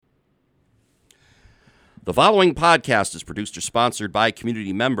The following podcast is produced or sponsored by a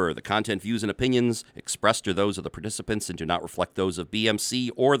community member. The content, views, and opinions expressed are those of the participants and do not reflect those of BMC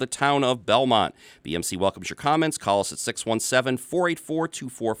or the town of Belmont. BMC welcomes your comments. Call us at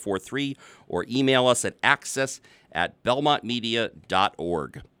 617-484-2443 or email us at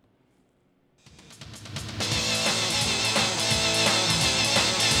access@belmontmedia.org.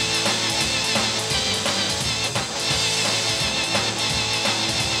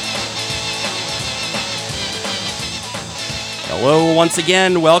 Hello once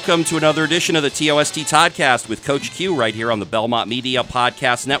again. Welcome to another edition of the TOST Toddcast with Coach Q right here on the Belmont Media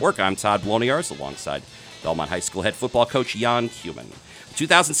Podcast Network. I'm Todd Bloniars alongside Belmont High School head football coach Jan Kuman. The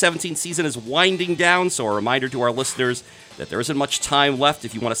 2017 season is winding down, so a reminder to our listeners that there isn't much time left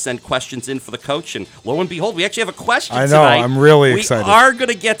if you want to send questions in for the coach. And lo and behold, we actually have a question tonight. I know, I'm really excited. We are going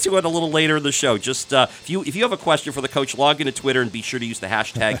to get to it a little later in the show. Just if you have a question for the coach, log into Twitter and be sure to use the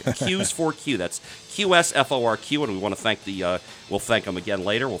hashtag Qs4Q. That's QSFORQ, and we want to thank we'll thank them again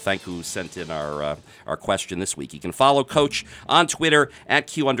later. We'll thank who sent in our question this week. You can follow Coach on Twitter at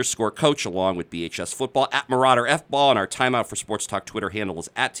Q_Coach, along with BHS Football, at Marauder F-Ball, and our Timeout for Sports Talk Twitter handle is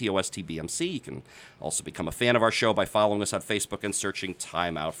at TOSTBMC. You can also become a fan of our show by following us on Facebook and searching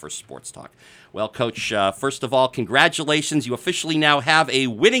Timeout for Sports Talk. Well, Coach, first of all, congratulations. You officially now have a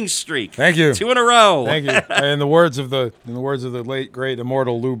winning streak. Thank you. 2 in a row. Thank you. In the words of the late great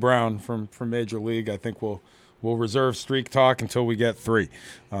immortal Lou Brown from Major League, I think we'll reserve streak talk until we get 3.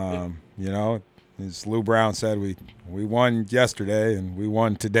 As Lou Brown said, we won yesterday and we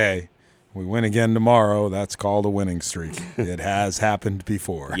won today. We win again tomorrow. That's called a winning streak. It has happened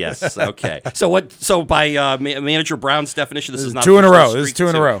before. Yes. Okay. So by Manager Brown's definition, this is not 2 in a row. This is 2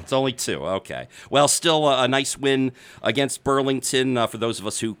 in a row. It's only 2. Okay. Well, still a nice win against Burlington. For those of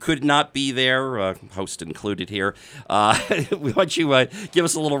us who could not be there, host included here, we want you to give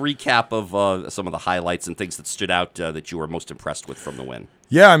us a little recap of some of the highlights and things that stood out that you were most impressed with from the win.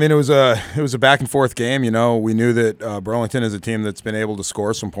 Yeah, I mean, it was a back and forth game. You know, we knew that Burlington is a team that's been able to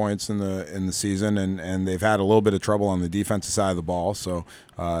score some points in the season, and they've had a little bit of trouble on the defensive side of the ball. So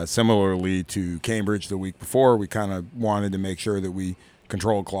similarly to Cambridge the week before, we kind of wanted to make sure that we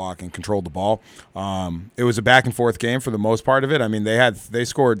controlled clock and controlled the ball. It was a back and forth game for the most part of it. I mean, they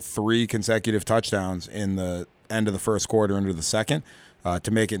scored 3 consecutive touchdowns in the end of the first quarter into the second to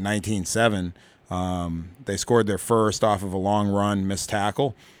make it 19-7. They scored their first off of a long run, missed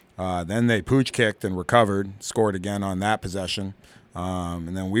tackle. Then they pooch kicked and recovered, scored again on that possession.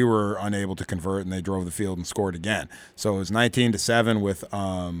 And then we were unable to convert, and they drove the field and scored again. So it was 19-7 with,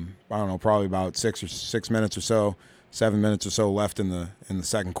 probably about 7 minutes or so left in the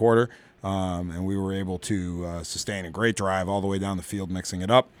second quarter. And we were able to sustain a great drive all the way down the field, mixing it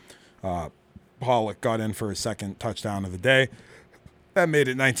up. Pollock got in for his second touchdown of the day. That made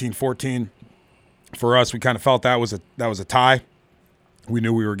it 19-14. For us, we kind of felt that was a tie. We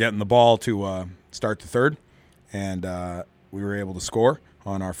knew we were getting the ball to start the third, and we were able to score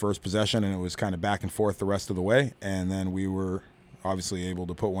on our first possession, and it was kind of back and forth the rest of the way. And then we were obviously able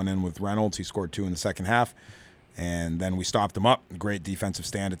to put one in with Reynolds. He scored 2 in the second half, and then we stopped him up. Great defensive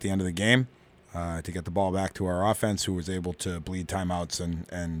stand at the end of the game to get the ball back to our offense, who was able to bleed timeouts,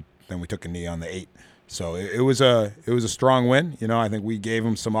 and then we took a knee on the 8. So it was a strong win. You know, I think we gave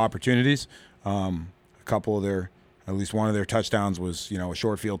them some opportunities. A couple of at least one of their touchdowns was, a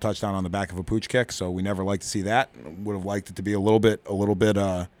short field touchdown on the back of a pooch kick. So we never like to see that. Would have liked it to be a little bit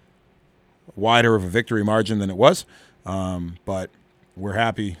wider of a victory margin than it was. But we're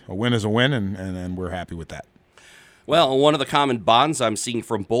happy. A win is a win, and we're happy with that. Well, one of the common bonds I'm seeing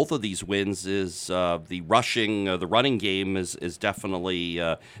from both of these wins is the running game is definitely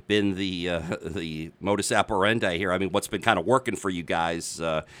been the modus operandi here. I mean, what's been kind of working for you guys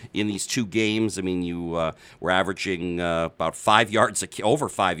in these 2 games? I mean, you were averaging about over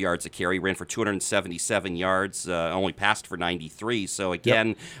 5 yards a carry, ran for 277 yards, only passed for 93. So again,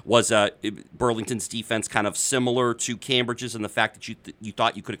 Yep. Was Burlington's defense kind of similar to Cambridge's in the fact that you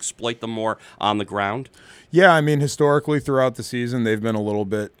thought you could exploit them more on the ground? Yeah, I mean, historically throughout the season, they've been a little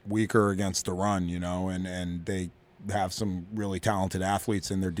bit weaker against the run, and they have some really talented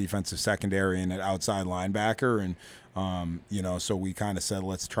athletes in their defensive secondary and at outside linebacker. And, so we kind of said,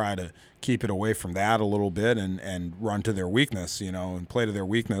 let's try to keep it away from that a little bit and run to their weakness, and play to their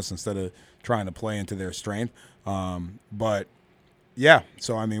weakness instead of trying to play into their strength. But yeah,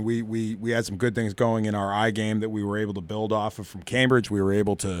 so I mean, we had some good things going in our eye game that we were able to build off of from Cambridge. We were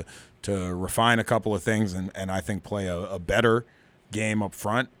able to refine a couple of things and I think play a better game up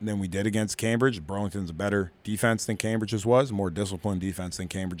front than we did against Cambridge. Burlington's a better defense than Cambridge's was, more disciplined defense than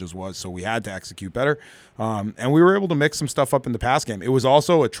Cambridge's was, so we had to execute better. And we were able to mix some stuff up in the pass game. It was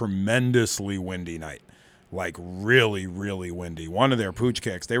also a tremendously windy night. like really, really windy. One of their pooch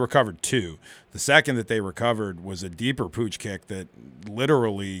kicks, they recovered 2. The second that they recovered was a deeper pooch kick that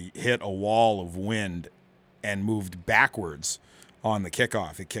literally hit a wall of wind and moved backwards on the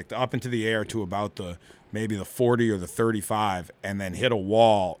kickoff. It kicked up into the air to about maybe the 40 or the 35, and then hit a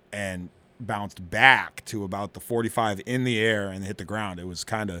wall and bounced back to about the 45 in the air and hit the ground. It was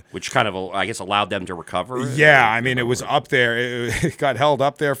which kind of, I guess, allowed them to recover. Yeah, I mean, it was up there. It got held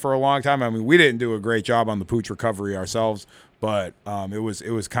up there for a long time. I mean, we didn't do a great job on the pooch recovery ourselves, but it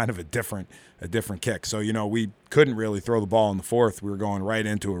was kind of a different kick. So, we couldn't really throw the ball in the fourth. We were going right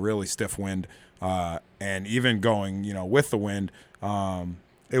into a really stiff wind, and even going, with the wind,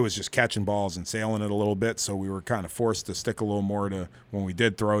 it was just catching balls and sailing it a little bit, so we were kind of forced to stick a little more to when we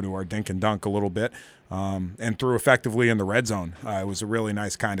did throw to our dink and dunk a little bit, and threw effectively in the red zone. It was a really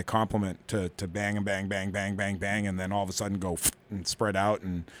nice kind of compliment to bang and bang, bang, bang, bang, bang, and then all of a sudden go and spread out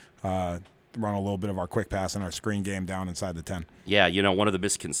and run a little bit of our quick pass and our screen game down inside the 10. Yeah, one of the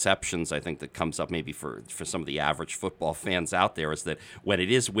misconceptions I think that comes up maybe for some of the average football fans out there is that when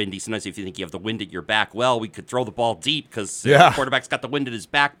it is windy, sometimes if you think you have the wind at your back, well, we could throw the ball deep because the quarterback's got the wind at his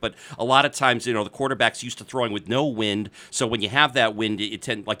back. But a lot of times, the quarterback's used to throwing with no wind. So when you have that wind,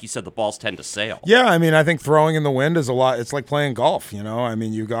 like you said, the balls tend to sail. Yeah, I mean, I think throwing in the wind is a lot. It's like playing golf, I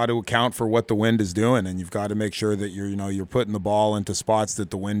mean, you got to account for what the wind is doing, and you've got to make sure that you're putting the ball into spots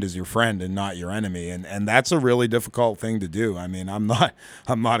that the wind is your friend and not your enemy. And that's a really difficult thing to do. I mean, I'm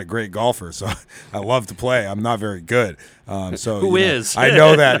not a great golfer, so I love to play. I'm not very good. So who is? I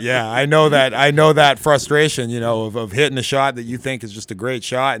know that. Yeah, I know that frustration. Of hitting a shot that you think is just a great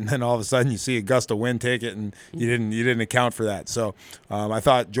shot, and then all of a sudden you see a gust of wind take it, and you didn't account for that. So I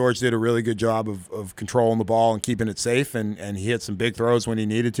thought George did a really good job of controlling the ball and keeping it safe, and he hit some big throws when he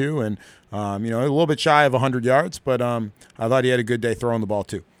needed to, and a little bit shy of 100 yards, but I thought he had a good day throwing the ball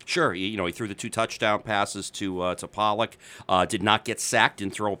too. Sure, he threw the 2 touchdown passes to Pollock, did not get sacked,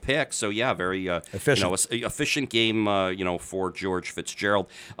 didn't throw a pick. So yeah, very efficient, efficient game, for George Fitzgerald.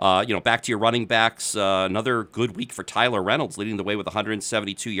 Back to your running backs, another good week for Tyler Reynolds, leading the way with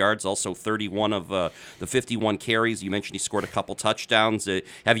 172 yards, also 31 of the 51 carries. You mentioned he scored a couple touchdowns.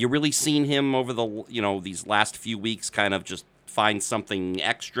 Have you really seen him over these last few weeks, kind of just find something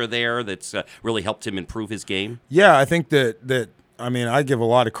extra there that's really helped him improve his game? Yeah, I think that. I mean, I give a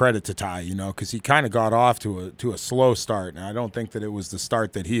lot of credit to Ty, because he kind of got off to a slow start, and I don't think that it was the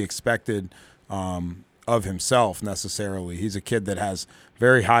start that he expected of himself necessarily. He's a kid that has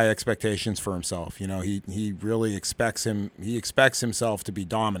very high expectations for himself. He really expects himself to be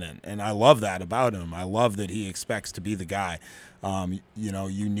dominant, and I love that about him. I love that he expects to be the guy.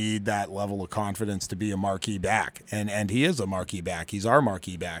 You need that level of confidence to be a marquee back, and he is a marquee back. He's our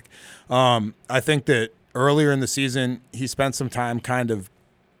marquee back. I think that earlier in the season, he spent some time kind of,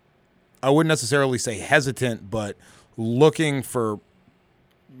 I wouldn't necessarily say hesitant, but looking for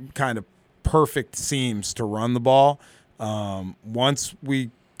kind of perfect seams to run the ball. Once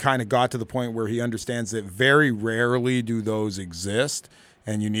we kind of got to the point where he understands that very rarely do those exist,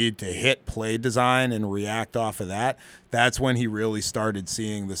 and you need to hit play design and react off of that, that's when he really started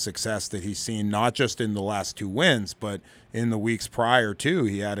seeing the success that he's seen, not just in the last 2 wins, but in the weeks prior too.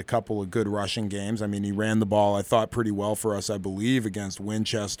 He had a couple of good rushing games. I mean, he ran the ball, I thought, pretty well for us, I believe, against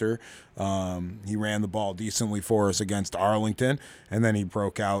Winchester. He ran the ball decently for us against Arlington, and then he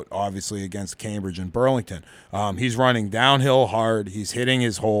broke out, obviously, against Cambridge and Burlington. He's running downhill hard. He's hitting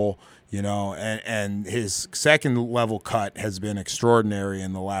his hole. And his second level cut has been extraordinary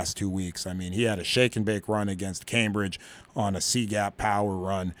in the last 2 weeks. I mean, he had a shake and bake run against Cambridge on a C-gap power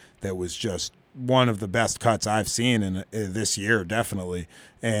run that was just one of the best cuts I've seen in this year, definitely.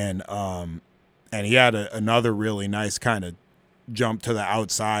 And he had another really nice kind of jump to the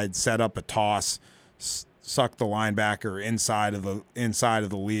outside, set up a toss, sucked the linebacker inside of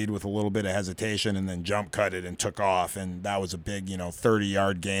the lead with a little bit of hesitation, and then jump cut it and took off. And that was a big,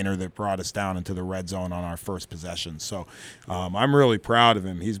 30-yard gainer that brought us down into the red zone on our first possession. So I'm really proud of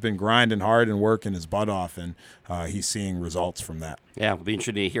him. He's been grinding hard and working his butt off, and he's seeing results from that. Yeah, it'll be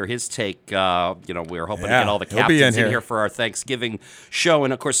interesting to hear his take. We're hoping to get all the captains in here for our Thanksgiving show.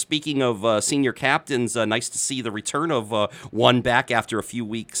 And, of course, speaking of senior captains, nice to see the return of one back after a few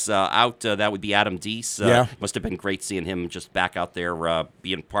weeks out. That would be Adam Deese. Must have been great seeing him just back out there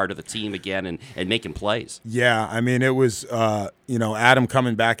being part of the team again and making plays. Yeah, I mean, it was, Adam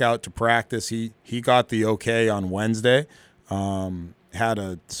coming back out to practice. He got the okay on Wednesday. Had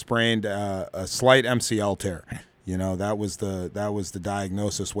a sprained, a slight MCL tear. That was the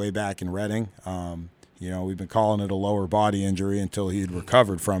diagnosis way back in Reading. We've been calling it a lower body injury until he'd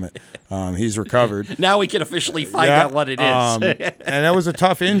recovered from it. He's recovered. Now we can officially find out what it is. And it was a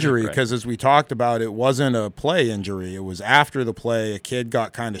tough injury because, as we talked about, it wasn't a play injury. It was after the play. A kid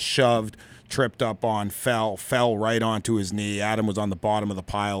got kind of shoved, tripped up on, fell right onto his knee. Adam was on the bottom of the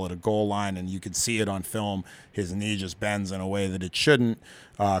pile at a goal line, and you could see it on film. His knee just bends in a way that it shouldn't.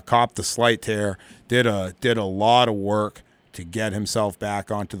 Copped the slight tear. Did a lot of work to get himself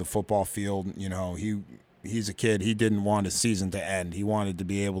back onto the football field. He's a kid. He didn't want his season to end. He wanted to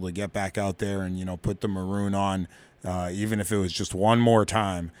be able to get back out there and put the maroon on, even if it was just one more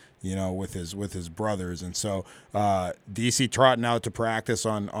time. With his brothers. And so DC trotting out to practice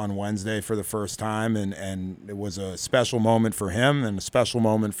on Wednesday for the first time, and it was a special moment for him and a special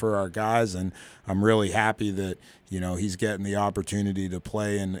moment for our guys, and I'm really happy that he's getting the opportunity to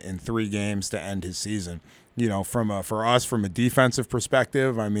play in 3 games to end his season. For us, from a defensive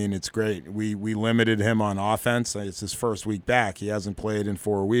perspective, I mean, it's great. We limited him on offense. It's his first week back. He hasn't played in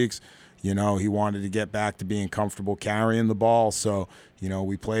 4 weeks. He wanted to get back to being comfortable carrying the ball. So,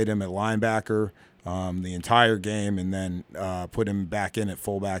 we played him at linebacker the entire game, and then put him back in at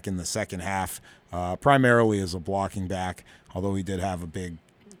fullback in the second half, primarily as a blocking back, although he did have a big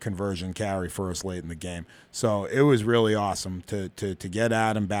conversion carry for us late in the game. So it was really awesome to get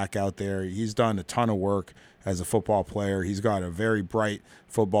Adam back out there. He's done a ton of work as a football player. He's got a very bright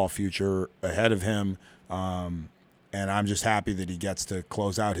football future ahead of him. And I'm just happy that he gets to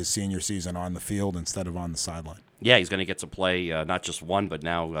close out his senior season on the field instead of on the sideline. Yeah, he's going to get to play not just 1, but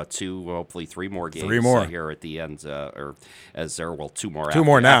now 2, hopefully 3 more games. 3 more here at the end, 2 more. 2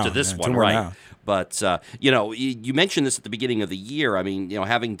 more now after this one, 2 more right? Now. But you mentioned this at the beginning of the year. I mean,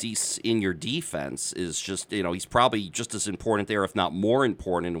 having Deese in your defense is just he's probably just as important there, if not more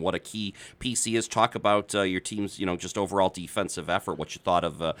important. And what a key piece he is. Talk about your team's just overall defensive effort. What you thought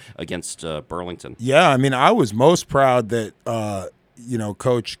of against Burlington? Yeah, I mean, I was most proud that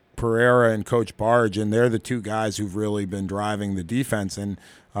Coach Pereira and Coach Barge, and they're the 2 guys who've really been driving the defense, and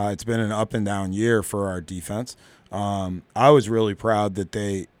it's been an up and down year for our defense. I was really proud that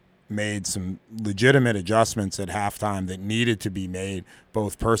they made some legitimate adjustments at halftime that needed to be made,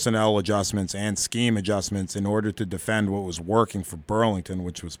 both personnel adjustments and scheme adjustments, in order to defend what was working for Burlington,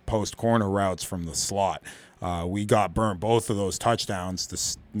 which was post corner routes from the slot. We got burnt both of those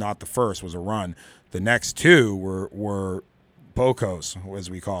touchdowns. Not the first was a run. The next 2 were Bocos, as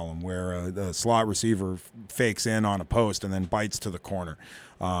we call them, where the slot receiver fakes in on a post and then bites to the corner.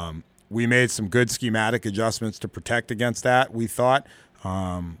 We made some good schematic adjustments to protect against that, we thought.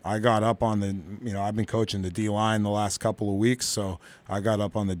 I got up on I've been coaching the D-line the last couple of weeks, so I got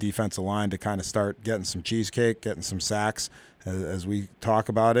up on the defensive line to kind of start getting some cheesecake, getting some sacks as we talk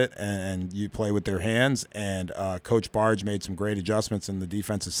about it, and you play with their hands. And Coach Barge made some great adjustments in the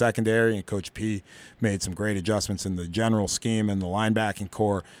defensive secondary, and Coach P made some great adjustments in the general scheme and the linebacking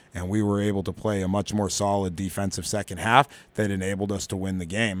core, and we were able to play a much more solid defensive second half that enabled us to win the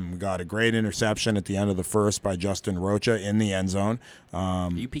game. We got a great interception at the end of the first by Justin Rocha in the end zone.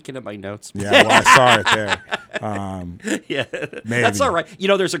 Are you peeking at my notes? Yeah, well, I saw it there. Yeah, maybe. That's all right.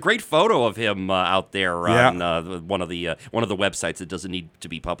 There's a great photo of him out there on one of the websites that doesn't need to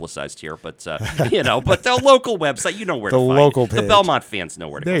be publicized here, but but the local website, where to find local it. page. The Belmont fans know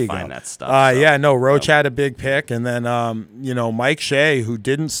where to go find that stuff. Roach had a big pick, and then Mike Shea, who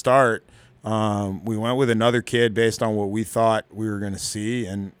didn't start. We went with another kid based on what we thought we were going to see,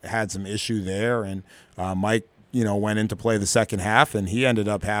 and had some issue there. And Mike, went in to play the second half, and he ended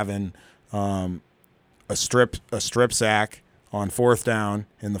up having a strip sack on 4th down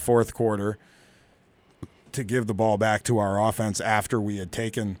in the 4th quarter to give the ball back to our offense after we had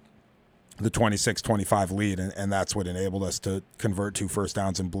taken the 26-25 lead, and that's what enabled us to convert 2 first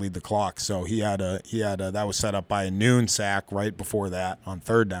downs and bleed the clock. So he had a that was set up by a noon sack right before that on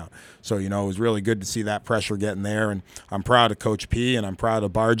 3rd down. So it was really good to see that pressure getting there, and I'm proud of Coach P and I'm proud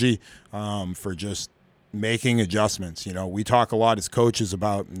of Bargy for just making adjustments. We talk a lot as coaches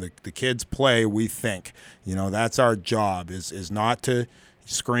about the kids play, we think. That's our job is not to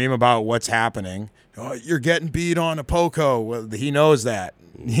scream about what's happening. Oh, you're getting beat on a POCO. Well, he knows that.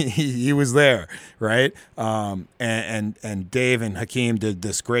 He was there, right? And Dave and Hakeem did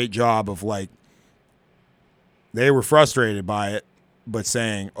this great job of, they were frustrated by it, but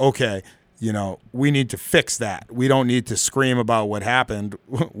saying, okay, we need to fix that. We don't need to scream about what happened.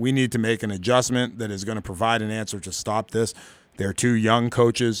 We need to make an adjustment that is going to provide an answer to stop this. They're 2 young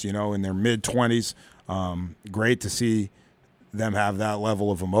coaches, in their mid-20s. Great to see them have that level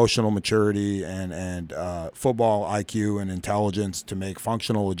of emotional maturity and football IQ and intelligence to make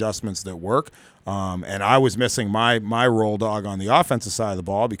functional adjustments that work. And I was missing my roll dog on the offensive side of the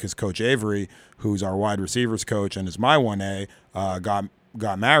ball because Coach Avery, who's our wide receivers coach and is my 1A,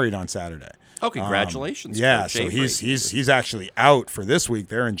 got married on Saturday. Oh, congratulations! Yeah, Coach so Avery. he's actually out for this week.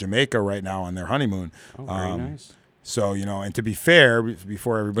 They're in Jamaica right now on their honeymoon. Oh, very nice. So and to be fair,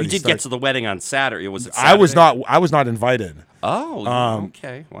 before everybody, You did get to the wedding on Saturday. Was it I was Saturday? not invited. Oh,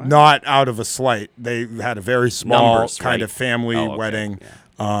 okay. Wow. Not out of a slight. They had a very small Numbers, kind right? of family Oh, okay. wedding.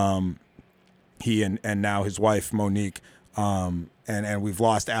 Yeah. He and now his wife Monique, and we've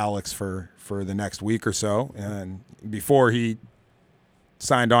lost Alex for the next week or so. And before he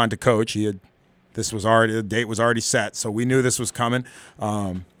signed on to coach, the date was already set, so we knew this was coming.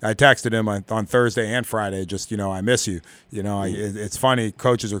 I texted him on Thursday and Friday, just I miss you. It's funny,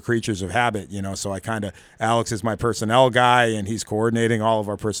 coaches are creatures of habit. So Alex is my personnel guy, and he's coordinating all of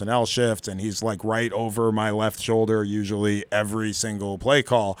our personnel shifts, and he's like right over my left shoulder usually every single play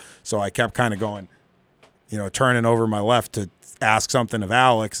call. So I kept kind of going, turning over my left to ask something of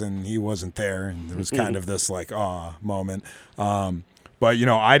Alex, and he wasn't there, and there was kind of this like moment. But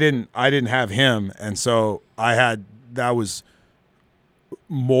I didn't have him, and so that was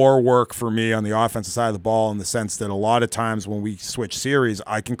more work for me on the offensive side of the ball in the sense that a lot of times when we switch series,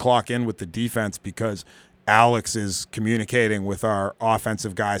 I can clock in with the defense because Alex is communicating with our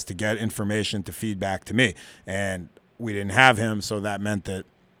offensive guys to get information to feed back to me, and we didn't have him, so that meant that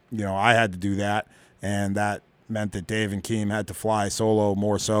I had to do that, and that meant that Dave and Keem had to fly solo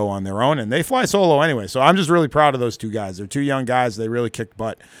more so on their own, and they fly solo anyway. So I'm just really proud of those two guys. They're two young guys. They really kicked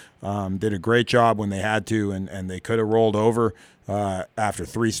butt. Did a great job when they had to, and they could have rolled over after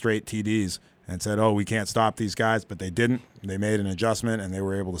 3 straight TDs and said, we can't stop these guys, but they didn't. They made an adjustment, and they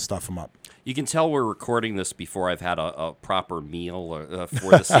were able to stuff them up. You can tell we're recording this before I've had a proper meal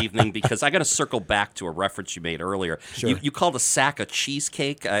for this evening because I got to circle back to a reference you made earlier. Sure. You called a sack a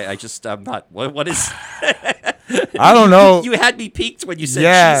cheesecake. I'm not. What is? I don't know. You had me peaked when you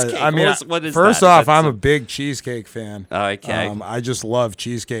said cheesecake. I mean, what is first that? off, I'm a big cheesecake fan. Okay. I just love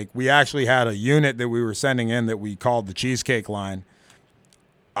cheesecake. We actually had a unit that we were sending in that we called the cheesecake line.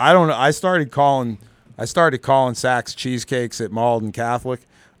 I don't know. I started calling sacks cheesecakes at Malden Catholic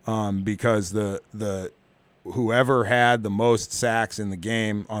because the whoever had the most sacks in the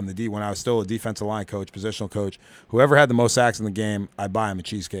game on the D when I was still a defensive line coach, positional coach, whoever had the most sacks in the game, I buy him a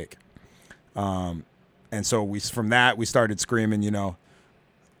cheesecake. And so from that we started screaming,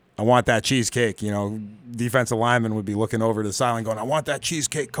 I want that cheesecake. Defensive linemen would be looking over to the sideline going, I want that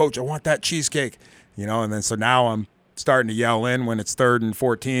cheesecake, coach. I want that cheesecake. And then so now I'm starting to yell in when it's 3rd and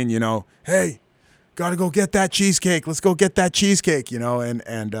 14, hey, got to go get that cheesecake. Let's go get that cheesecake, and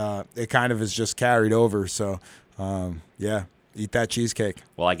it kind of is just carried over. So, eat that cheesecake.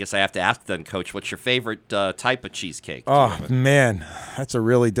 Well, I guess I have to ask then, Coach, what's your favorite type of cheesecake? Oh, man, that's a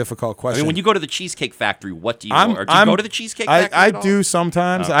really difficult question. I mean, when you go to the Cheesecake Factory, what do you order? Do you go to the Cheesecake Factory I at all? do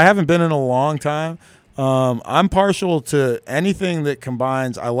sometimes. I haven't been in a long time. I'm partial to anything that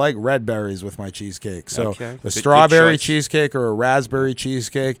combines. I like red berries with my cheesecake. So Good strawberry choice. cheesecake or a raspberry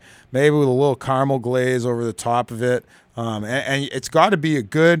cheesecake, maybe with a little caramel glaze over the top of it. And it's got to be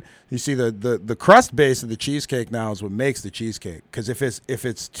you see the crust base of the cheesecake now is what makes the cheesecake. Because if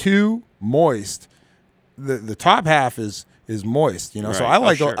it's too moist, the top half is moist. Right. So I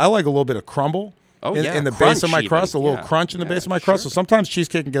like sure. I like a little bit of crumble. Oh, in, yeah. in the Crunch base of my even. crust, a little Yeah. crunch in the base of my sure. crust. So sometimes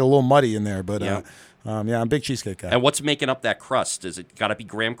cheesecake can get a little muddy in there, but Yeah. I'm a big cheesecake guy. And what's making up that crust? Is it got to be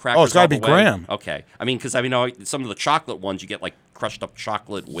graham crackers? Oh, it's gotta all the be way? graham. Okay. I mean, because some of the chocolate ones you get like crushed up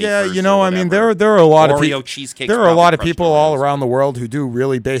chocolate wafers. Yeah, or I mean, whatever. there are a lot of Oreo cheesecakes. there are a lot of probably people crushed all Oreos. around the world who do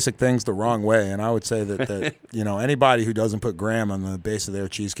really basic things the wrong way, and I would say that anybody who doesn't put graham on the base of their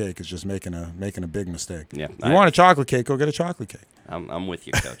cheesecake is just making a big mistake. Yeah, you want a chocolate cake? Go get a chocolate cake. I'm with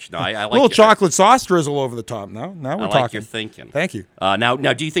you, Coach. No, I like a little your, chocolate sauce drizzle over the top. Now we're I like talking. your thinking. Thank you. Now,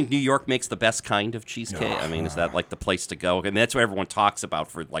 do you think New York makes the best kind of cheesecake? I mean, is that like the place to go? I mean, that's what everyone talks about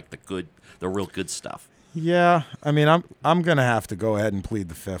for like the real good stuff. Yeah, I mean, I'm gonna have to go ahead and plead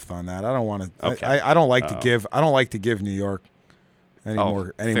the fifth on that. I don't want to. Okay. I don't like to give. I don't like to give New York any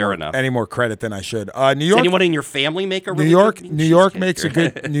fair enough. more credit than I should. New Does York. anyone in your family make a really New York, good New York cheesecake, makes or- a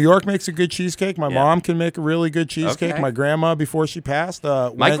good. New York makes a good cheesecake. My Yeah. mom can make a really good cheesecake. Okay. My grandma, before she passed,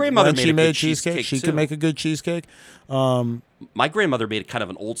 My grandmother when made she a good cheesecake, cheesecake, she too. could make a good cheesecake. My grandmother made it kind of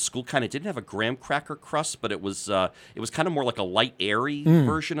an old school kind. It didn't have a graham cracker crust, but it was kind of more like a light, airy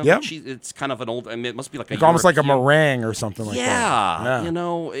version of Yep. the cheese. It's kind of an old. I mean, it must be like a almost like a European- meringue or something like that. Yeah, and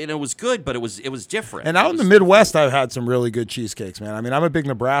it was good, but it was different. And out in the Midwest, I've had some really good cheesecakes, man. I mean, I'm a big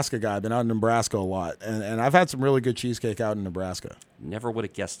Nebraska guy. I've been out in Nebraska a lot, and I've had some really good cheesecake out in Nebraska. Never would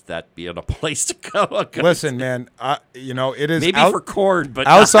have guessed that being a place to go. Listen, man, it is maybe for corn, but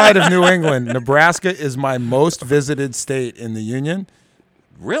outside of New England, Nebraska is my most visited state in the union.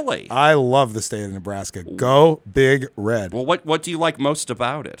 Really? I love the state of Nebraska. Go Big Red. Well, what do you like most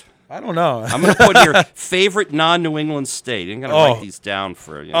about it? I don't know. I'm going to put here favorite non-New England state. I'm going to write these down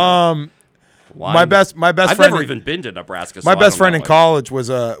for you. My best I've friend. never even been to Nebraska. My so best I friend don't in know. college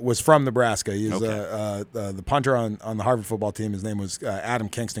was from Nebraska. He was Okay. the punter on the Harvard football team. His name was Adam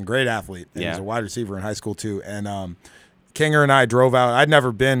Kingston, great athlete. And He was Yeah. a wide receiver in high school too. And Kinger and I drove out. I'd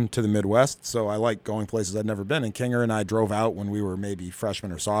never been to the Midwest, so I like going places I'd never been. And Kinger and I drove out when we were maybe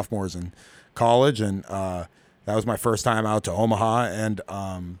freshmen or sophomores in college, and that was my first time out to Omaha. And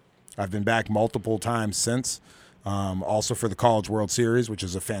I've been back multiple times since. Also for the College World Series, which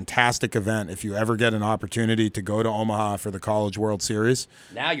is a fantastic event. If you ever get an opportunity to go to Omaha for the College World Series,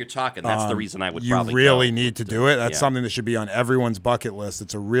 Now you're talking. That's the reason I would you probably really go. need to do it. That's Yeah. something that should be on everyone's bucket list.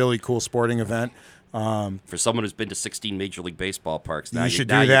 It's a really cool sporting event. For someone who's been to 16 Major League Baseball parks. Now You should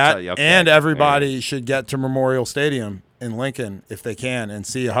now do you're that, telling- okay. and everybody should get to Memorial Stadium in Lincoln if they can and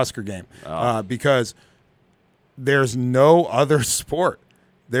see a Husker game, because there's no other sport.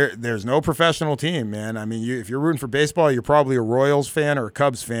 There's no professional team, man. I mean, if you're rooting for baseball, you're probably a Royals fan or a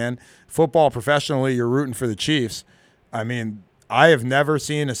Cubs fan. Football, professionally, you're rooting for the Chiefs. I mean, I have never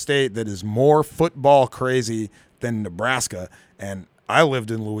seen a state that is more football crazy than Nebraska, and I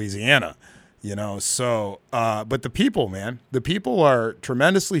lived in Louisiana. So but the people, man, the people are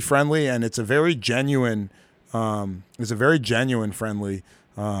tremendously friendly, and it's a very genuine friendly,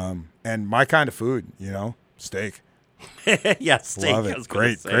 and my kind of food, steak. Yeah, steak. Love I it. was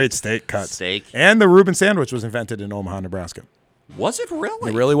gonna say. Great steak cuts. Steak. And the Reuben sandwich was invented in Omaha, Nebraska. Was it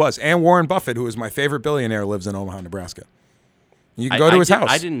really? It really was. And Warren Buffett, who is my favorite billionaire, lives in Omaha, Nebraska. You can go to his house.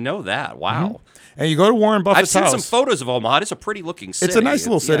 I didn't know that. Wow. And you go to Warren I've Buffett's seen house. some photos of Omaha. It's a pretty looking city. It's a nice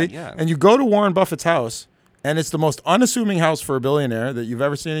little city. Yeah. And you go to Warren Buffett's house, and it's the most unassuming house for a billionaire that you've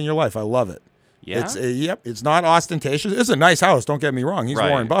ever seen in your life. I love it. Yeah? It's not ostentatious. It's a nice house, don't get me wrong. He's Right.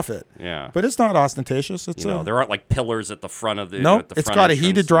 Warren Buffett. Yeah. But it's not ostentatious. It's there aren't like pillars at the front of the. no, at the it's front got a entrance.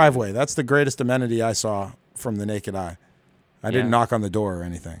 heated driveway. That's the greatest amenity I saw from the naked eye. I didn't Yeah. knock on the door or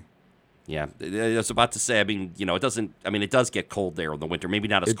anything. Yeah, I was about to say. I mean, it doesn't. I mean, it does get cold there in the winter. Maybe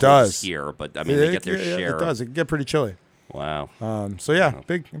not as It cold as does. here, but I mean, they get their share. It does. It can get pretty chilly. Wow. So yeah,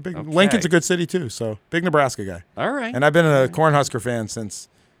 big. Lincoln's a good city too. So big Nebraska guy. All right. And I've been a Cornhusker fan since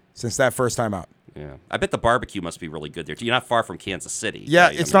that first time out. Yeah, I bet the barbecue must be really good there too. You're not far from Kansas City. Yeah,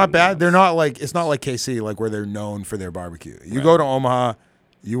 right? it's I mean, not bad. It's not like KC, like where they're known for their barbecue. You go to Omaha,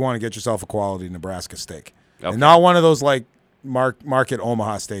 you want to get yourself a quality Nebraska steak, Okay. and not one of those like market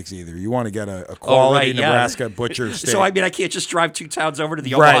Omaha steaks either. You want to get a quality right, yeah. Nebraska butcher steak. So I mean, I can't just drive 2 towns over to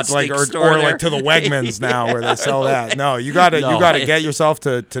the Omaha Right, steak like store or there. like to the Wegmans now where they sell that. No, you gotta get yourself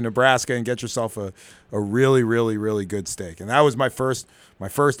to Nebraska and get yourself a really, really, really good steak. And that was my first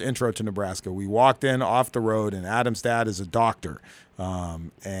intro to Nebraska. We walked in off the road, and Adam's dad is a doctor,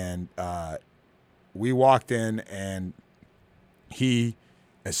 and we walked in, and he,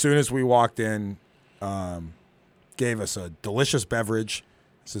 as soon as we walked in, gave us a delicious beverage.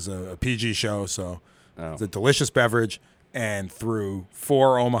 This is a PG show, so it's a delicious beverage, and threw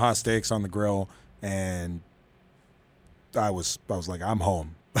 4 Omaha steaks on the grill, and I was like, I'm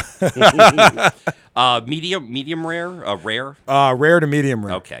home. Medium rare, rare. Rare to medium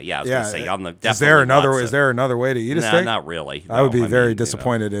rare. Okay, yeah, I was gonna say on the. Is there definitely another way to eat a Nah, steak? not really. I would No, be very mean,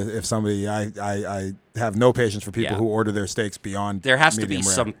 disappointed if somebody. I have no patience for people Yeah. who order their steaks beyond. There has to be medium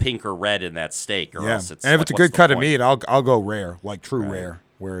rare. some pink or red in that steak, or Yeah, else it's. and if like, it's a what's good the cut of point? meat, I'll go rare, like true rare,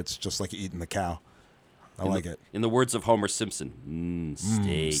 where it's just like eating the cow. I like it. In the words of Homer Simpson,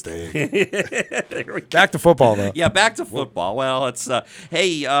 steak. Steak. There we go. Back to football though. Yeah, back to football. Well, it's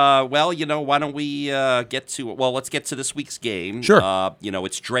hey, why don't we get to? Well, let's get to this week's game. Sure.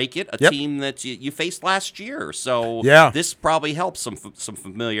 It's Drake-It, a Yep. team that you faced last year. So Yeah. this probably helps some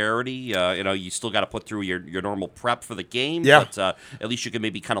familiarity. You still got to put through your normal prep for the game. Yeah. But at least you can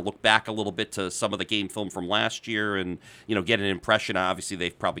maybe kind of look back a little bit to some of the game film from last year and get an impression. Obviously,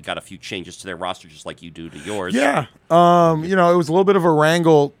 they've probably got a few changes to their roster, just like you do to yours. Yeah. It was a little bit of a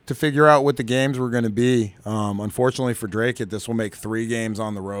wrangle to figure out what the games were going to be. Unfortunately for Drake, this will make 3 games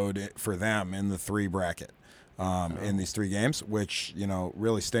on the road for them in the 3 bracket. In these 3 games, which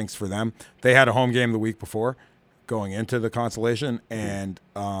really stinks for them. They had a home game the week before, going into the consolation, and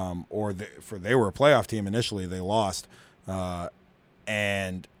they were a playoff team initially. They lost,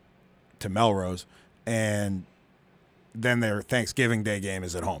 and to Melrose, and then their Thanksgiving Day game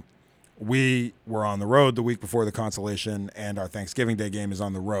is at home. We were on the road the week before the consolation, and our Thanksgiving Day game is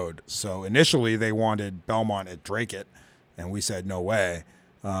on the road. So initially they wanted Belmont at Drake-It, and we said no way.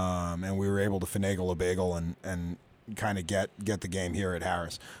 And we were able to finagle a bagel and kind of get the game here at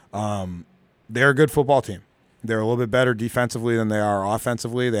Harris. They're a good football team. They're a little bit better defensively than they are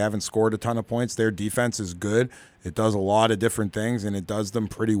offensively. They haven't scored a ton of points. Their defense is good. It does a lot of different things, and it does them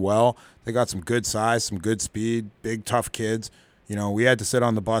pretty well. They got some good size, some good speed, big, tough kids. You know, we had to sit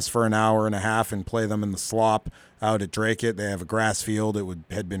on the bus for an hour and a half and play them in the slop out at Drake-It. They have a grass field. It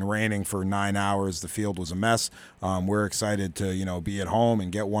had been raining for 9 hours. The field was a mess. We're excited to, be at home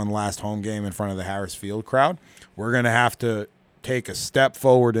and get one last home game in front of the Harris Field crowd. We're going to have to take a step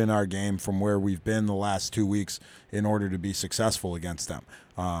forward in our game from where we've been the last 2 weeks in order to be successful against them.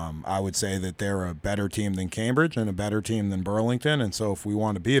 I would say that they're a better team than Cambridge and a better team than Burlington, and so if we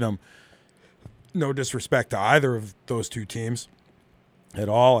want to beat them, no disrespect to either of those two teams at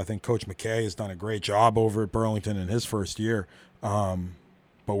all. I think Coach McKay has done a great job over at Burlington in his first year, but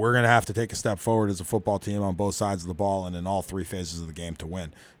we're going to have to take a step forward as a football team on both sides of the ball and in all three phases of the game to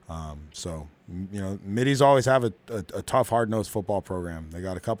win. Middies always have a tough, hard-nosed football program. They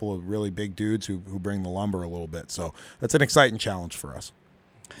got a couple of really big dudes who bring the lumber a little bit. So that's an exciting challenge for us.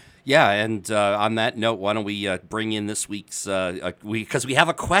 Yeah, and on that note, why don't we bring in this week's because we have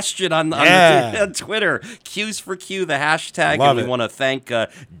a question on Twitter. Q's for Q, the hashtag, Love and we it. want to thank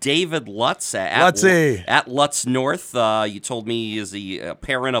David Lutz at Lutz North. You told me he is the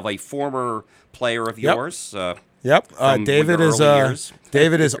parent of a former player of yours. Yep. From David your is early years.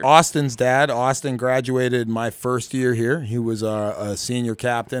 David is Austin's dad. Austin graduated my first year here. He was a senior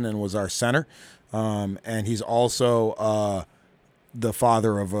captain and was our center, and he's also the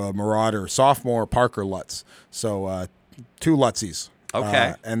father of a Marauder sophomore, Parker Lutz. So two Lutzies.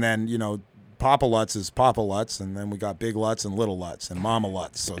 Okay. And then, Papa Lutz is Papa Lutz, and then we got Big Lutz and Little Lutz and Mama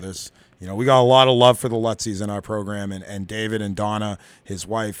Lutz. So there's, we got a lot of love for the Lutzies in our program, and David and Donna, his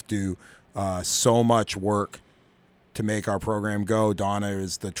wife, do so much work to make our program go. Donna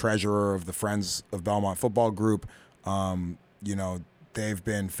is the treasurer of the Friends of Belmont Football Group. They've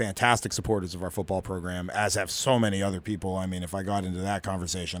been fantastic supporters of our football program, as have so many other people. I mean, if I got into that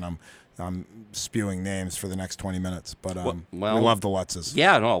conversation, I'm spewing names for the next 20 minutes. But we love the Lutzes.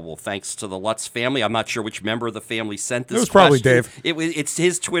 Yeah, no, well, thanks to the Lutz family. I'm not sure which member of the family sent this. It was probably question. Dave. It's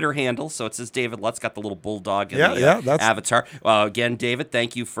his Twitter handle, so it says David Lutz, got the little bulldog in that's avatar. Again, David,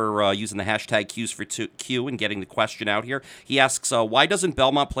 thank you for using the hashtag Q's for Q and getting the question out here. He asks, why doesn't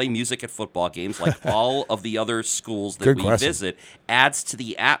Belmont play music at football games like all of the other schools that we visit? Adds to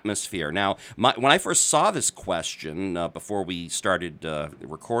the atmosphere. Now, when I first saw this question before we started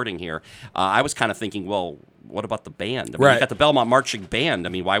recording here, I was kind of thinking, well, what about the band? I mean, right. You've got the Belmont Marching Band. I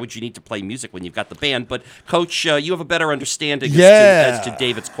mean, why would you need to play music when you've got the band? But, Coach, you have a better understanding as to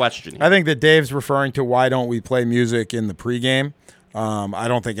David's question here. I think that Dave's referring to why don't we play music in the pregame. I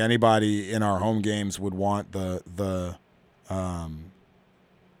don't think anybody in our home games would want the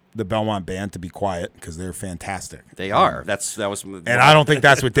Belmont band to be quiet because they're fantastic. They are. And I don't think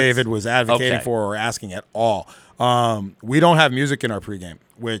that's what David was advocating for or asking at all. We don't have music in our pregame,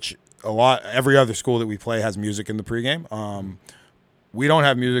 which every other school that we play has music in the pregame. We don't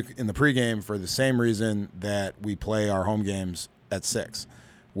have music in the pregame for the same reason that we play our home games at 6,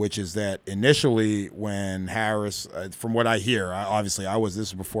 which is that initially when Harris, from what I hear, this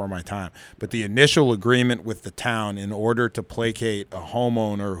was before my time, but the initial agreement with the town in order to placate a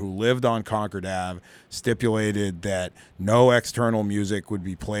homeowner who lived on Concord Ave stipulated that no external music would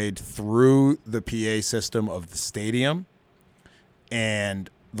be played through the PA system of the stadium, and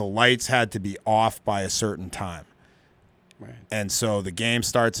the lights had to be off by a certain time. Right. And so the game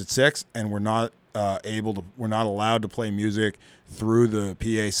starts at 6, and we're not allowed to play music through the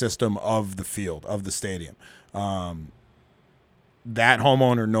PA system of the field, of the stadium. That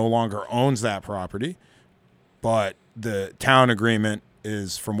homeowner no longer owns that property, but the town agreement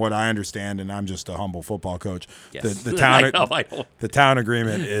is, from what I understand, and I'm just a humble football coach, yes. the town I know. The town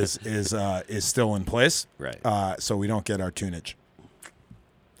agreement is still in place. Right. So we don't get our tunage.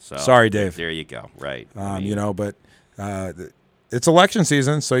 So, sorry, Dave. There you go. Right. But it's election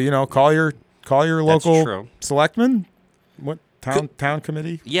season, so call your local selectman. What town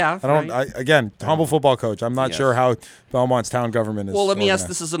committee? Yeah. Humble football coach. I'm not sure how Belmont's town government is. Well, let me organized. ask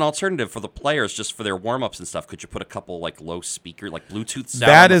this as an alternative for the players, just for their warm ups and stuff. Could you put a couple low speaker, Bluetooth sound?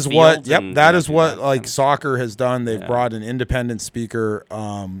 That is what. Yep. That is what soccer has done. They've brought an independent speaker.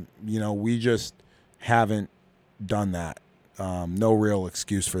 We just haven't done that. No real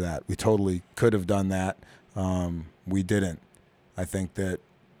excuse for that. We totally could have done that. We didn't. I think that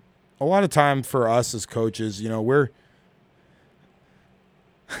a lot of time for us as coaches, we're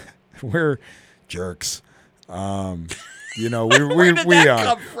jerks. We are.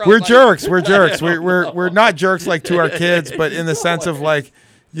 We're jerks. We're jerks. We're not jerks like to our kids, but in the sense of like,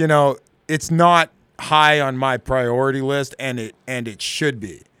 it's not high on my priority list, and it should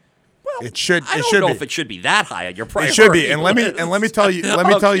be. Well, it should. I it don't should know be. if it should be that high on your priority. It should be, and let me tell you. Let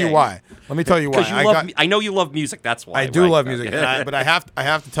me tell you why. Let me tell you why. I know you love music. That's why. I do love music, but I have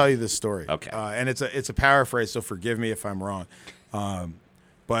to tell you this story. Okay. And it's a paraphrase, so forgive me if I'm wrong.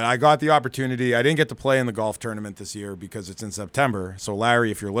 But I got the opportunity. I didn't get to play in the golf tournament this year because it's in September. So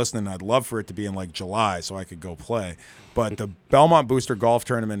Larry, if you're listening, I'd love for it to be in like July so I could go play. But the Belmont Booster Golf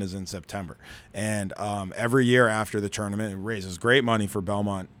Tournament is in September, and every year after the tournament, it raises great money for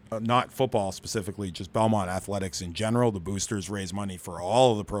Belmont. Not football specifically, just Belmont athletics in general. The boosters raise money for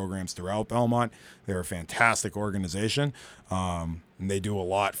all of the programs throughout Belmont. They're a fantastic organization, and they do a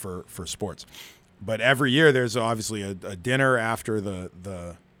lot for sports. But every year there's obviously a dinner after the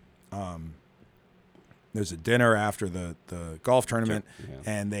golf tournament,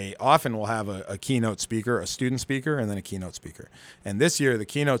 and they often will have a keynote speaker, a student speaker, and then a keynote speaker. And this year the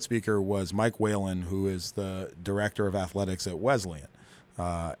keynote speaker was Mike Whalen, who is the director of athletics at Wesleyan.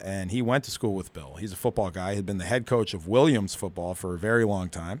 And he went to school with Bill. He's a football guy. He had been the head coach of Williams football for a very long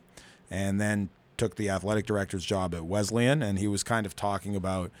time, and then took the athletic director's job at Wesleyan. And he was kind of talking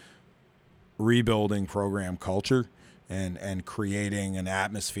about rebuilding program culture and creating an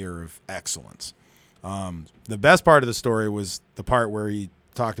atmosphere of excellence. The best part of the story was the part where he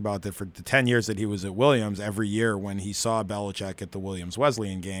talked about that for the 10 years that he was at Williams, every year when he saw Belichick at the Williams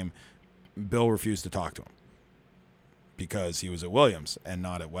Wesleyan game, Bill refused to talk to him, because he was at Williams and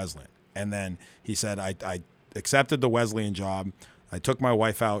not at Wesleyan. And then he said, I accepted the Wesleyan job. I took my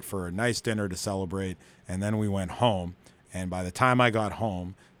wife out for a nice dinner to celebrate, and then we went home. And by the time I got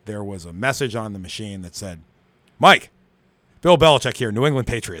home, there was a message on the machine that said, Mike, Bill Belichick here, New England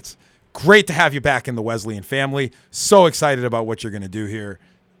Patriots. Great to have you back in the Wesleyan family. So excited about what you're going to do here.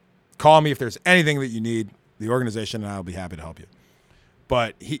 Call me if there's anything that you need. The organization and I will be happy to help you.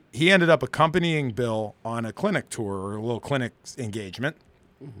 But he ended up accompanying Bill on a clinic tour, or a little clinic engagement.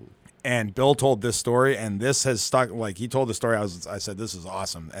 Mm-hmm. And Bill told this story, and this has stuck. Like, he told the story, I said, this is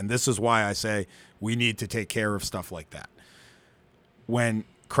awesome. And this is why I say we need to take care of stuff like that. When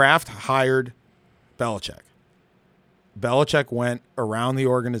Kraft hired Belichick went around the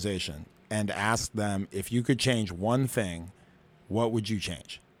organization and asked them, if you could change one thing, what would you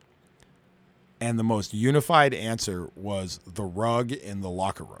change? And the most unified answer was the rug in the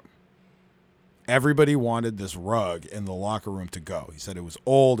locker room. Everybody wanted this rug in the locker room to go. He said it was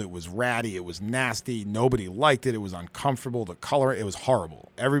old, it was ratty, it was nasty, nobody liked it, it was uncomfortable, the color, it was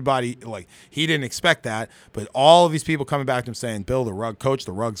horrible. Everybody, like, he didn't expect that, but all of these people coming back to him saying, Bill, coach,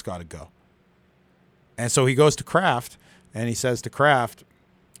 the rug's got to go. And so he goes to Kraft, and he says to Kraft,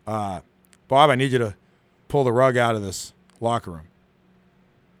 Bob, I need you to pull the rug out of this locker room.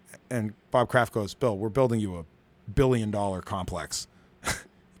 And Bob Kraft goes, Bill, we're building you a $1 billion complex.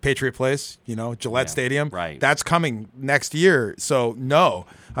 Patriot Place, Gillette Stadium. Right. That's coming next year. So, no,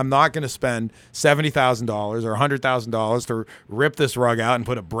 I'm not going to spend $70,000 or $100,000 to rip this rug out and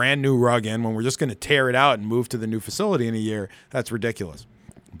put a brand new rug in when we're just going to tear it out and move to the new facility in a year. That's ridiculous.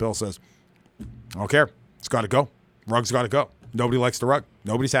 Bill says, I don't care. It's got to go. Rug's got to go. Nobody likes the rug.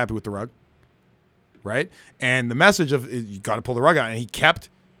 Nobody's happy with the rug. Right? And the message of you got to pull the rug out. And he kept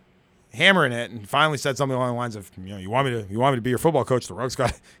hammering it, and finally said something along the lines of, you want me to be your football coach, the rug's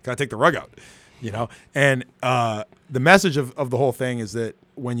got to take the rug out, And the message of the whole thing is that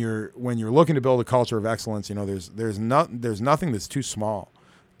when you're looking to build a culture of excellence, there's nothing that's too small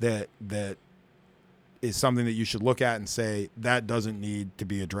that is something that you should look at and say that doesn't need to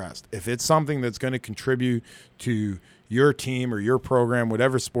be addressed. If it's something that's going to contribute to your team or your program,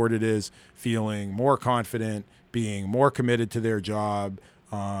 whatever sport it is, feeling more confident, being more committed to their job,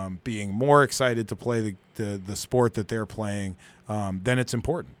 being more excited to play the sport that they're playing, then it's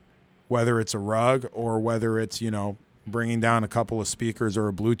important. Whether it's a rug or whether it's, bringing down a couple of speakers or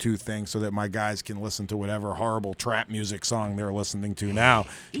a Bluetooth thing so that my guys can listen to whatever horrible trap music song they're listening to now,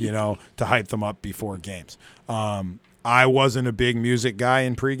 to hype them up before games. I wasn't a big music guy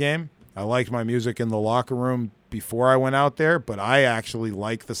in pregame. I liked my music in the locker room before I went out there, but I actually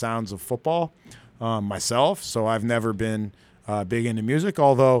like the sounds of football myself, so I've never been big into music,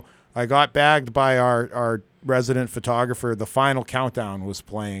 although I got bagged by our resident photographer. The Final Countdown was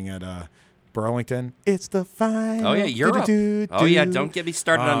playing at Burlington. It's the final. Oh yeah, Europe. Oh yeah, don't get me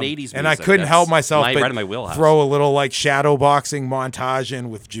started on 80s music. And I couldn't help myself but right in my wheelhouse. throw a little like shadow boxing montage in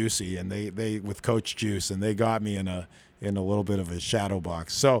with Juicy and they with Coach Juice, and they got me in a little bit of a shadow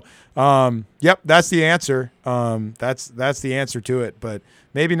box. So, yep, that's the answer. That's the answer to it. But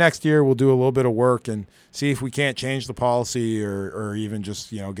maybe next year we'll do a little bit of work and see if we can't change the policy or even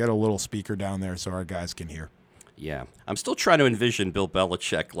just get a little speaker down there so our guys can hear. Yeah, I'm still trying to envision Bill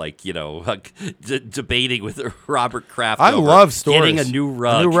Belichick, debating with Robert Kraft. I love stories. Getting a new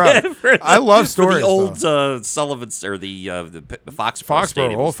rug. I love stories. For the old Sullivan's or the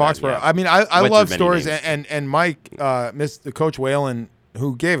Foxborough. Old Foxborough. Yeah. I mean, I love stories. Names. And Mike, the Coach Whalen,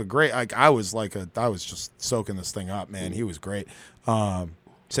 who gave a great. I was just soaking this thing up, man. He was great. So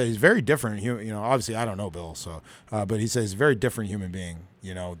he's very different. Obviously I don't know Bill, so but he says he's a very different human being,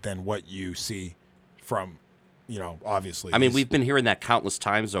 than what you see from. Obviously. I mean, we've been hearing that countless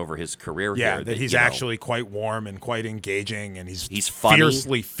times over his career. Yeah, here, that he's actually quite warm and quite engaging, and he's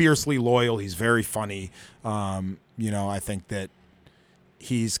funny. fiercely loyal. He's very funny. I think that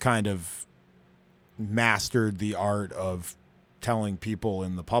he's kind of mastered the art of telling people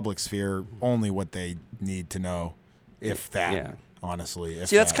in the public sphere only what they need to know, if that. Yeah. Honestly,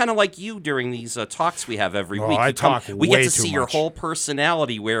 see, that's kind of like you during these talks we have every week. We get to see your whole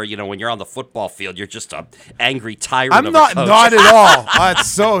personality. Where when you're on the football field, you're just an angry tyrant. I'm not at all. That's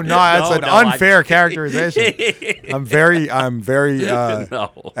so not. That's an unfair characterization. I'm very.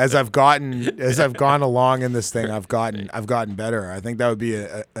 No. As I've gone along in this thing, I've gotten better. I think that would be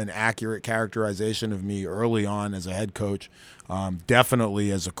an accurate characterization of me early on as a head coach. Definitely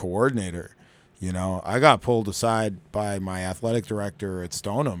as a coordinator. I got pulled aside by my athletic director at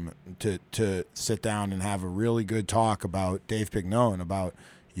Stoneham to sit down and have a really good talk about Dave Pignone, about,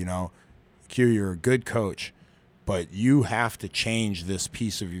 Q, you're a good coach, but you have to change this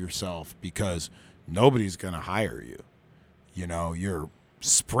piece of yourself because nobody's going to hire you. You're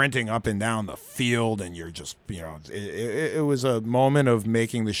sprinting up and down the field and you're just, it was a moment of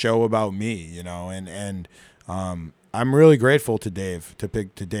making the show about me, and I'm really grateful to Dave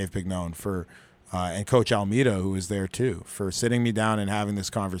Pignone for and Coach Almeida, who was there too, for sitting me down and having this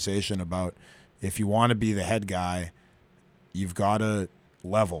conversation about if you want to be the head guy, you've got to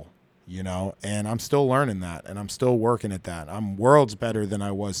level, and I'm still learning that, and I'm still working at that. I'm worlds better than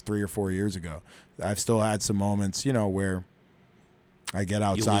I was 3 or 4 years ago. I've still had some moments, where I get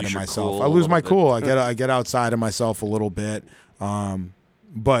outside of myself. I lose my cool. I get outside of myself a little bit.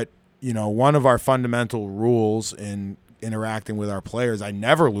 But, one of our fundamental rules in interacting with our players, I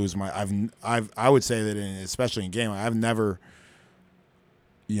never lose my. I would say that especially in game, I've never,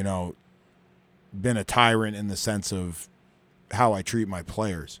 been a tyrant in the sense of how I treat my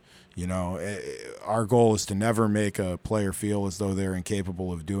players. Our goal is to never make a player feel as though they're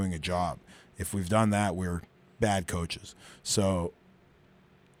incapable of doing a job. If we've done that, we're bad coaches. So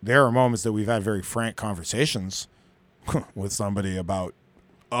there are moments that we've had very frank conversations with somebody about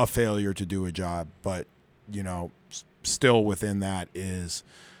a failure to do a job, but still within that is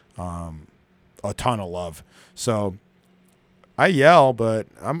a ton of love. So I yell, but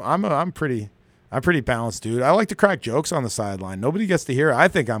I'm pretty balanced, dude. I like to crack jokes on the sideline. Nobody gets to hear it. I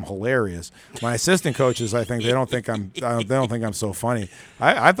think I'm hilarious. My assistant coaches, I think they don't think I'm so funny.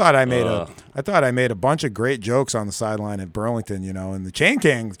 I thought I made a bunch of great jokes on the sideline at Burlington, and the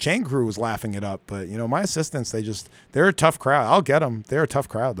chain crew was laughing it up. But my assistants, they're a tough crowd. I'll get them. They're a tough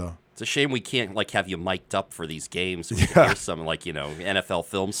crowd though. It's a shame we can't have you mic'd up for these games. So we can hear some NFL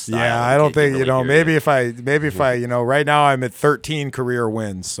film style. Yeah, I don't think maybe if I right now I'm at 13 career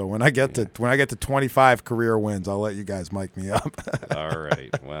wins. So when I get to 25 career wins, I'll let you guys mic me up. All right.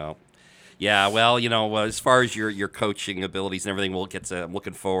 Well. Yeah, well, as far as your coaching abilities and everything, I'm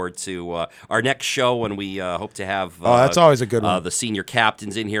looking forward to our next show when we hope to have. That's always a good one. The senior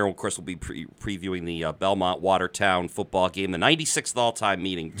captains in here. Of course, we'll be previewing the Belmont Watertown football game, the 96th all-time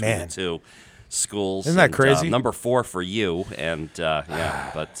meeting between the two schools. Isn't that crazy? Number 4 for you, and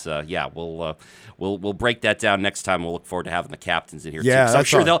we'll break that down next time. We'll look forward to having the captains in here. Yeah,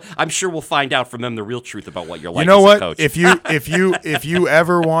 too, I'm sure we'll find out from them the real truth about what you're like. As a coach. If you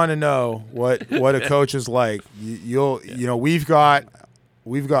ever want to know what a coach is like, we've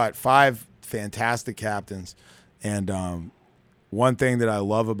got 5 fantastic captains, and one thing that I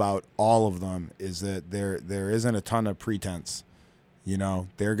love about all of them is that there isn't a ton of pretense.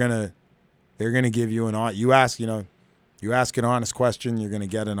 They're gonna give you you ask an honest question, you're going to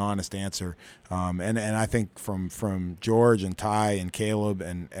get an honest answer. And I think from George and Ty and Caleb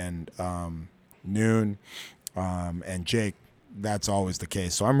and Noon and Jake, that's always the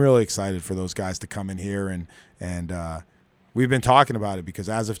case. So I'm really excited for those guys to come in here and We've been talking about it because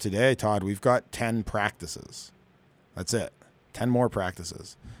as of today, Todd, we've got 10 practices. That's it. 10 more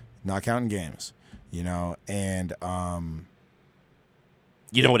practices, not counting games, and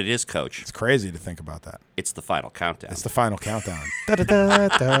you know what it is, Coach? it's crazy to think about that. It's the final countdown. It's the final countdown.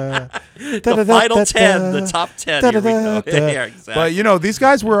 The final 10, the top 10. Here we go. Yeah, exactly. But, these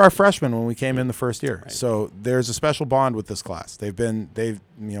guys were our freshmen when we came in the first year. Right. So there's a special bond with this class. We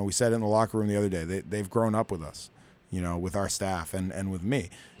said it in the locker room the other day. They've grown up with us, with our staff and with me.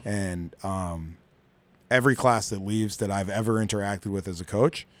 And every class that leaves that I've ever interacted with as a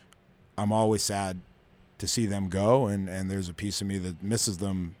coach, I'm always sad to see them go, and there's a piece of me that misses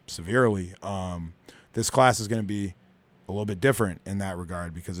them severely. This class is going to be a little bit different in that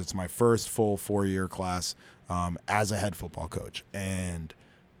regard because it's my first full 4-year class as a head football coach, and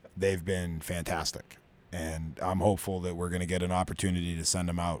they've been fantastic. And I'm hopeful that we're going to get an opportunity to send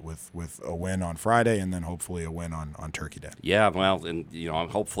them out with a win on Friday and then hopefully a win on Turkey Day. Yeah, well, and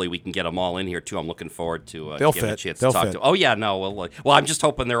hopefully we can get them all in here too. I'm looking forward to They'll getting fit. a chance They'll to talk fit. to. Oh yeah, no, well, I'm just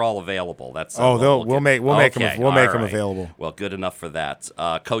hoping they're all available. That's we'll make them available. Well, good enough for that,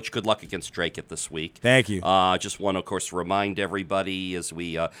 Coach. Good luck against Drake this week. Thank you. Just want to, of course, remind everybody as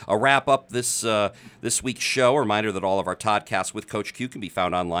we wrap up this week's show. A reminder that all of our Toddcasts with Coach Q can be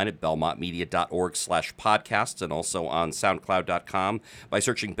found online at belmontmedia.org/podcasts and also on SoundCloud.com by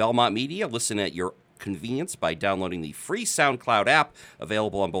searching Belmont Media. Listen at your convenience by downloading the free SoundCloud app,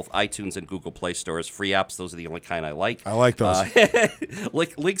 available on both iTunes and Google Play stores. Free apps, those are the only kind I like. I like those.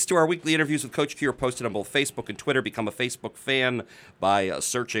 Links to our weekly interviews with Coach Q are posted on both Facebook and Twitter. Become a Facebook fan by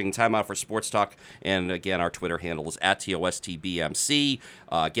searching Time Out for Sports Talk. And again, our Twitter handle is @TOSTBMC.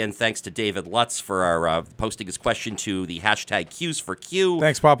 Again, thanks to David Lutz for our posting his question to the hashtag Qs4Q.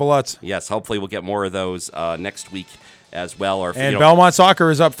 Thanks, Papa Lutz. Yes, hopefully we'll get more of those next week as well. Belmont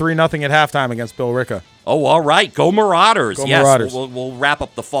Soccer is up 3-0 at halftime against Bill Ricca. Oh, all right. Go Marauders. Go yes, Marauders. We'll wrap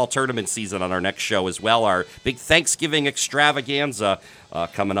up the fall tournament season on our next show as well. Our big Thanksgiving extravaganza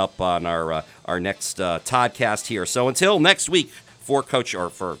coming up on our next Toddcast here. So until next week,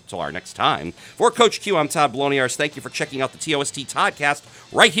 till our next time, for Coach Q, I'm Todd Bloniars. Thank you for checking out the TOST Toddcast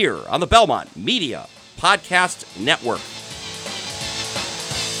right here on the Belmont Media Podcast Network.